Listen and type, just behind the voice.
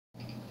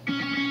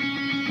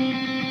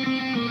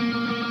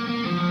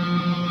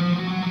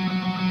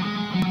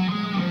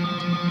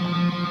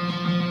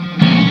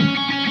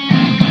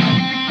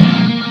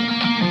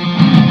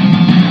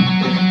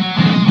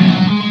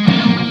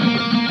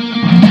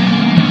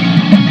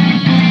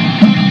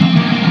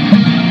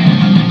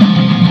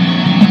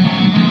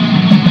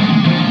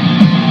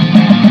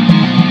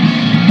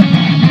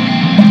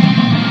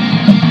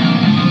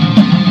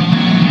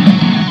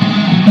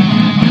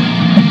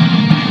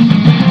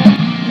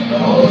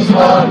His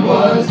one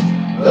was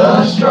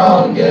the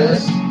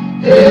strongest,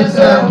 his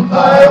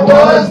empire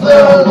was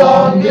the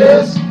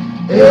longest,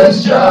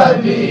 his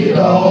tribe beat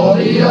all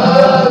the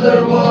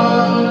other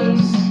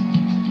ones.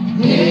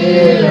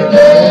 Here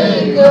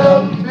they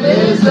come,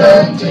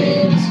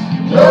 Byzantines,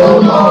 no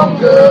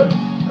longer,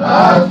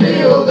 I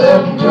feel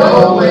them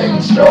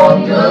growing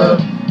stronger.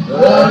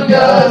 The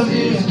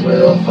Ghazis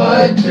will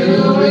fight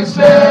to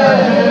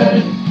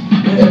expand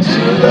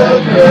into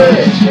the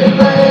Christian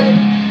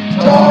land.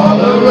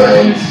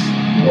 Tolerance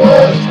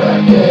was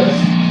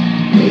practiced,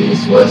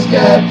 peace was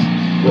kept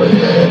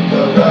within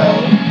the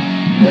realm.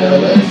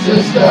 Millet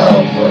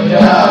system worked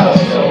out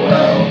so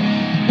well.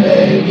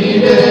 They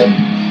needed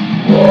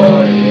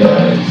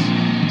warriors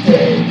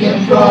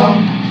taken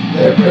from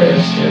their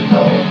Christian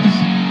homes.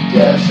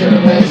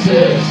 Gesherman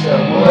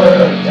system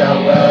worked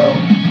out well.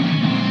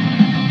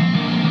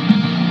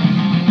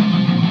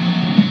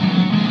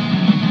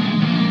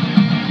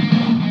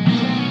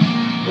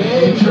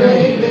 They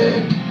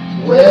traded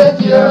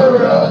with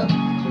Europe,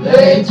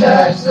 they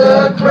taxed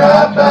the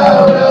crap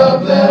out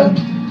of them.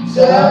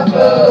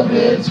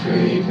 Safavid's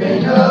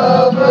creeping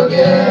up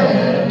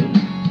again.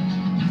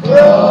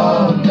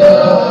 From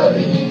the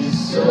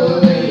east,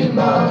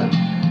 Suleiman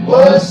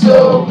was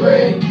so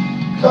great,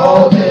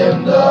 called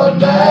him the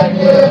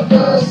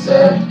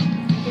Magnificent.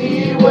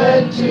 He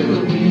went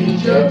to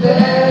Egypt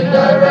and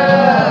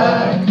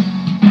Iraq,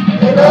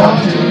 and on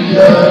to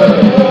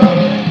Europe.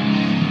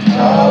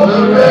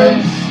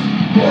 Tolerance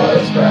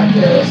was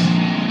practiced,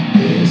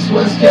 peace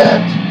was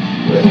kept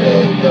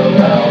within the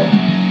realm.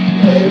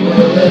 They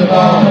will live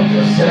on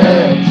for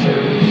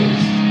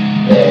centuries.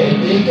 They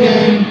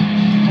became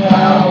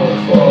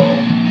powerful.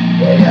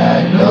 They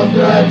had no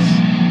threats,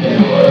 they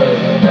were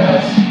the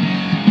best.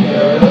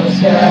 Europe's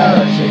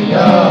catching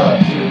up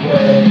to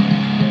win.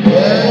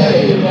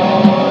 They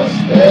lost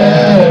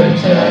their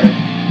tech,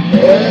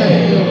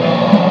 they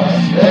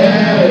lost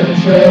their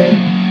trade.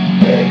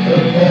 They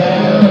could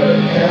never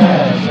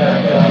catch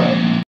back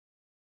up.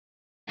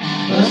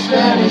 The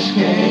Spanish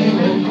came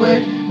in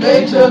quick,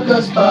 they took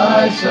us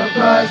by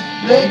surprise.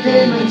 They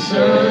came in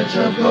search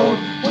of gold,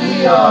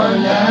 we are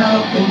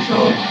now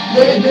controlled.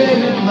 They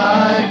didn't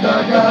like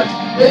our gods,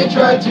 they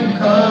tried to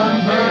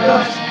convert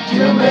us,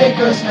 to make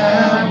us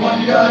have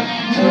one God,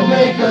 to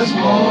make us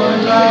more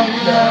like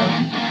them.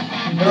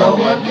 No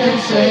one can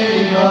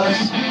save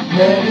us,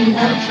 many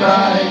have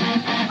tried.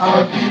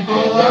 Our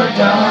people are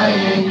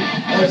dying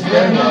as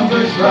their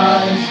numbers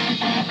rise,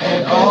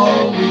 and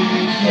all we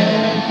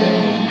can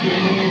think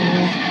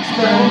is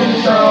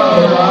Spanish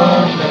are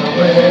on their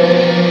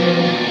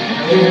way.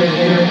 Here,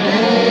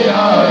 they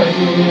are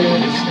here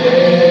to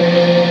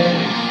stay.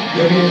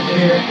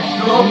 Here,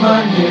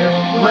 Roman here,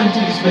 went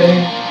to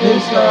Spain, they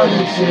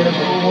started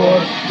civil war.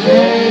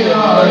 They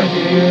are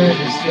here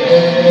to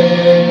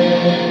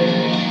stay.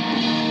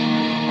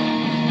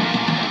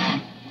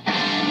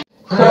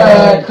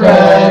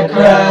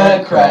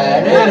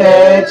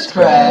 Credits,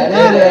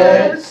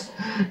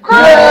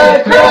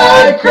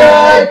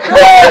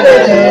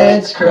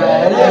 credits.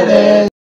 Credits.